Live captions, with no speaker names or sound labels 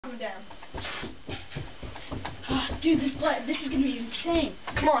coming down. Dude, this is gonna be insane.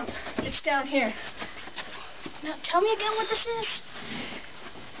 Come on, it's down here. Now, tell me again what this is.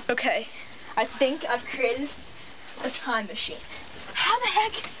 Okay, I think I've created a time machine. How the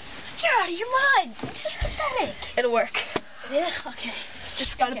heck? You're out of your mind. This is pathetic. It'll work. Yeah? Okay.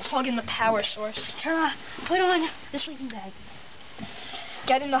 Just gotta plug in the power source. Turn on. Put on the sleeping bag.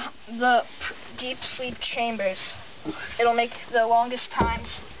 Get in the deep sleep chambers. It'll make the longest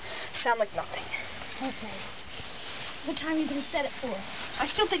times sound like nothing. Okay. What time are you gonna set it for? I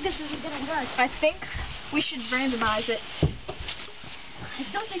still think this isn't gonna work. I think we should randomize it. I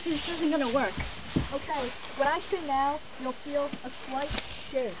still think this isn't gonna work. Okay, when I say now, you'll feel a slight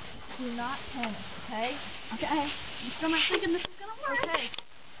shake. Do not panic, okay? Okay. I'm still not thinking this is gonna work. Okay.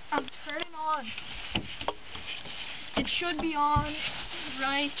 I'm turning on. It should be on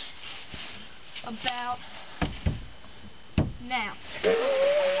right about now.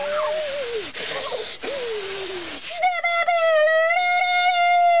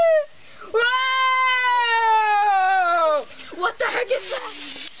 Whoa! What the heck is that?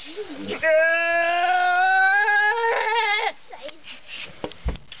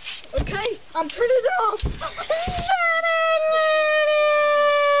 Okay, I'm turning it off. You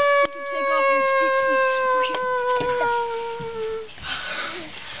can take off your deep sleep suppression.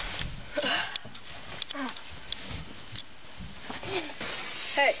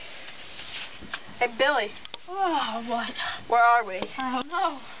 Hey. Hey, Billy. Oh, what? Where are we? I don't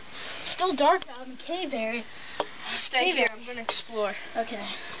know. It's still dark out in the cave area. Stay here. I'm going to explore.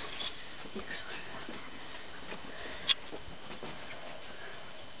 Okay.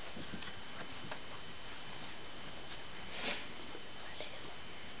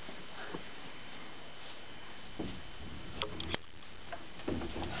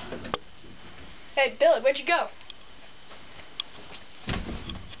 Hey, Billy, where'd you go?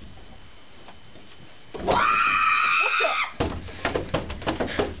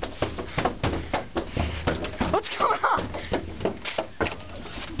 What's going on?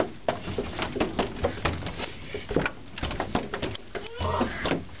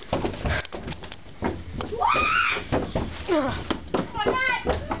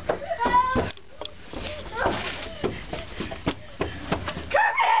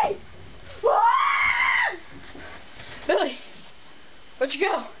 Billy, where'd you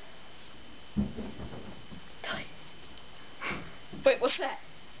go? Billy. Wait, what's that?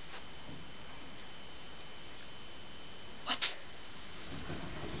 What?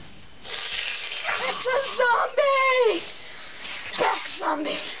 It's a zombie! Back,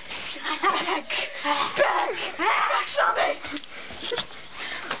 zombie! Back! Back! Back, zombie!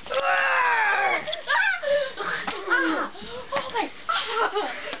 Oh my!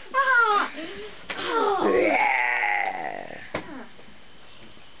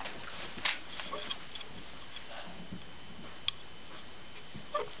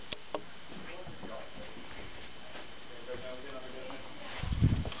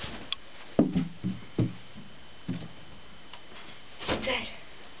 Dead.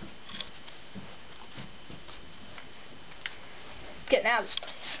 Getting out of this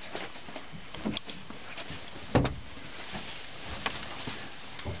place.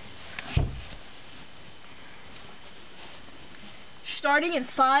 Starting in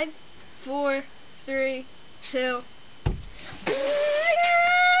 5, 4, 3, 2.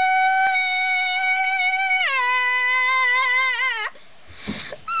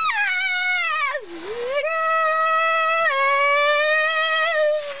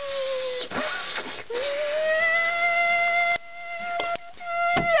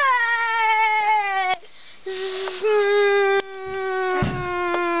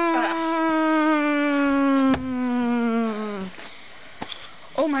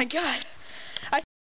 Oh my God, I